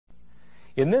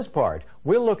In this part,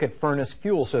 we'll look at furnace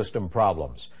fuel system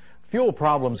problems. Fuel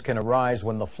problems can arise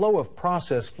when the flow of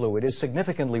process fluid is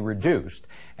significantly reduced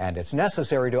and it's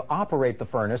necessary to operate the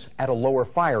furnace at a lower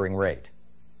firing rate.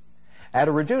 At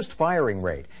a reduced firing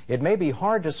rate, it may be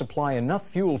hard to supply enough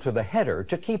fuel to the header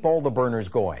to keep all the burners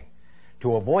going.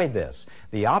 To avoid this,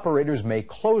 the operators may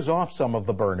close off some of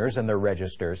the burners and their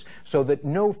registers so that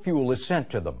no fuel is sent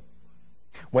to them.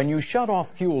 When you shut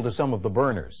off fuel to some of the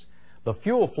burners, the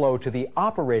fuel flow to the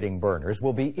operating burners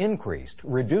will be increased,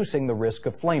 reducing the risk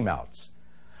of flameouts.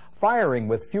 Firing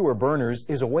with fewer burners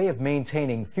is a way of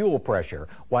maintaining fuel pressure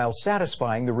while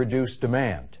satisfying the reduced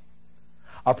demand.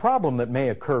 A problem that may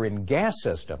occur in gas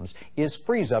systems is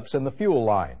freeze-ups in the fuel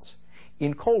lines.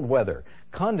 In cold weather,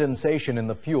 condensation in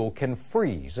the fuel can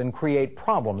freeze and create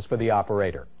problems for the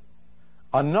operator.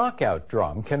 A knockout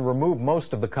drum can remove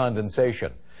most of the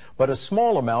condensation, but a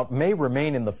small amount may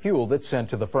remain in the fuel that's sent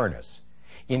to the furnace.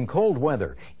 In cold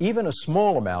weather, even a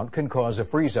small amount can cause a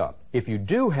freeze-up. If you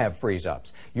do have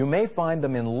freeze-ups, you may find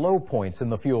them in low points in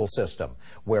the fuel system,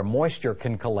 where moisture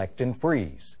can collect and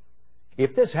freeze.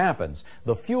 If this happens,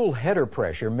 the fuel header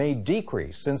pressure may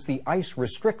decrease since the ice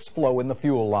restricts flow in the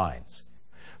fuel lines.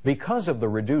 Because of the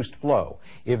reduced flow,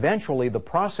 eventually the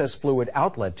process fluid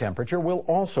outlet temperature will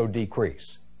also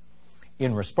decrease.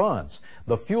 In response,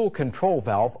 the fuel control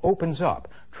valve opens up,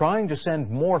 trying to send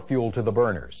more fuel to the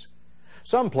burners.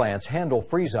 Some plants handle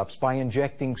freeze-ups by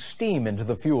injecting steam into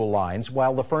the fuel lines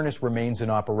while the furnace remains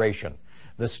in operation.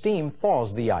 The steam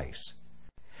thaws the ice.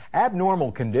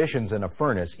 Abnormal conditions in a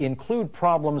furnace include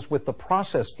problems with the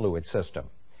process fluid system.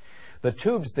 The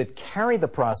tubes that carry the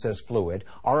process fluid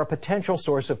are a potential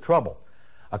source of trouble.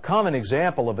 A common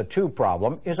example of a tube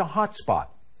problem is a hot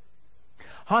spot.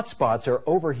 Hot spots are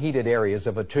overheated areas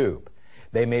of a tube.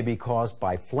 They may be caused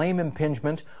by flame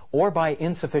impingement or by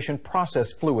insufficient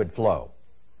process fluid flow.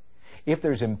 If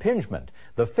there's impingement,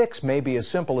 the fix may be as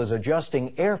simple as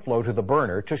adjusting airflow to the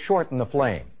burner to shorten the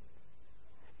flame.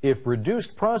 If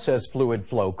reduced process fluid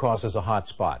flow causes a hot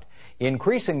spot,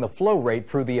 increasing the flow rate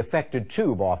through the affected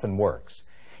tube often works.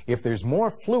 If there's more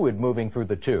fluid moving through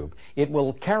the tube, it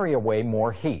will carry away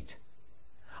more heat.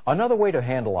 Another way to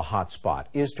handle a hot spot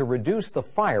is to reduce the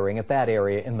firing at that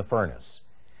area in the furnace.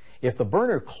 If the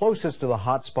burner closest to the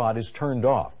hot spot is turned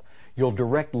off, you'll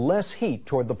direct less heat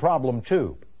toward the problem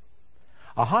tube.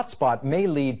 A hot spot may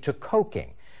lead to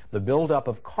coking, the buildup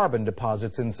of carbon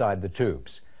deposits inside the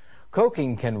tubes.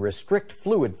 Coking can restrict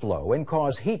fluid flow and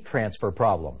cause heat transfer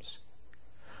problems.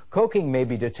 Coking may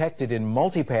be detected in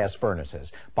multipass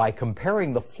furnaces by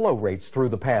comparing the flow rates through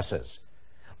the passes.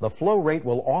 The flow rate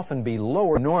will often be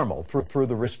lower than normal through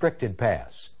the restricted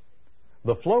pass.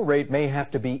 The flow rate may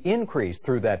have to be increased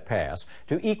through that pass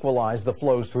to equalize the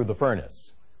flows through the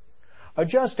furnace.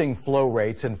 Adjusting flow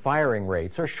rates and firing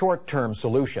rates are short-term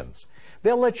solutions.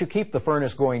 They'll let you keep the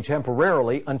furnace going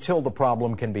temporarily until the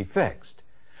problem can be fixed.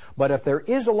 But if there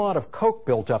is a lot of coke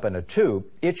built up in a tube,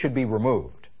 it should be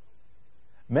removed.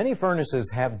 Many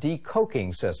furnaces have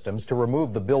decoking systems to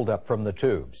remove the buildup from the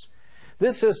tubes.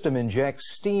 This system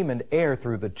injects steam and air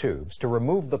through the tubes to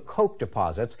remove the coke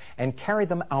deposits and carry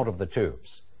them out of the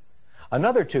tubes.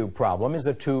 Another tube problem is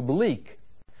a tube leak.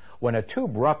 When a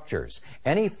tube ruptures,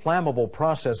 any flammable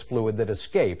process fluid that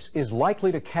escapes is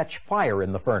likely to catch fire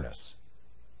in the furnace.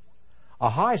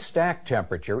 A high stack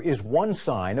temperature is one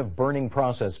sign of burning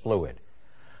process fluid.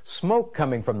 Smoke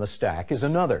coming from the stack is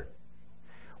another.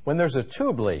 When there's a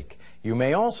tube leak, you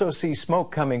may also see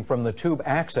smoke coming from the tube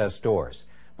access doors.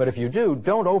 But if you do,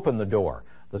 don't open the door.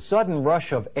 The sudden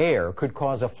rush of air could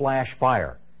cause a flash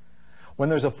fire. When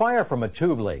there's a fire from a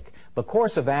tube leak, the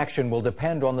course of action will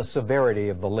depend on the severity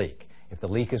of the leak. If the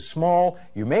leak is small,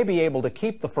 you may be able to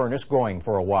keep the furnace going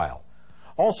for a while.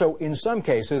 Also, in some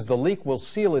cases, the leak will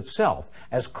seal itself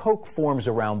as coke forms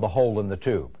around the hole in the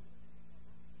tube.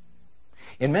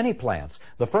 In many plants,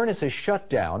 the furnace is shut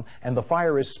down and the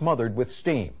fire is smothered with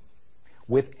steam.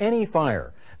 With any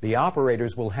fire, the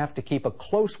operators will have to keep a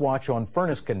close watch on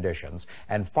furnace conditions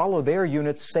and follow their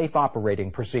unit's safe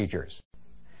operating procedures.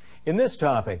 In this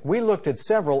topic, we looked at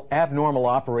several abnormal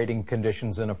operating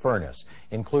conditions in a furnace,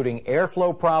 including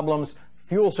airflow problems,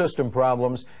 fuel system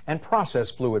problems, and process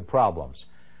fluid problems.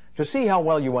 To see how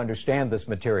well you understand this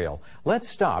material, let's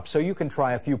stop so you can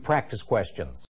try a few practice questions.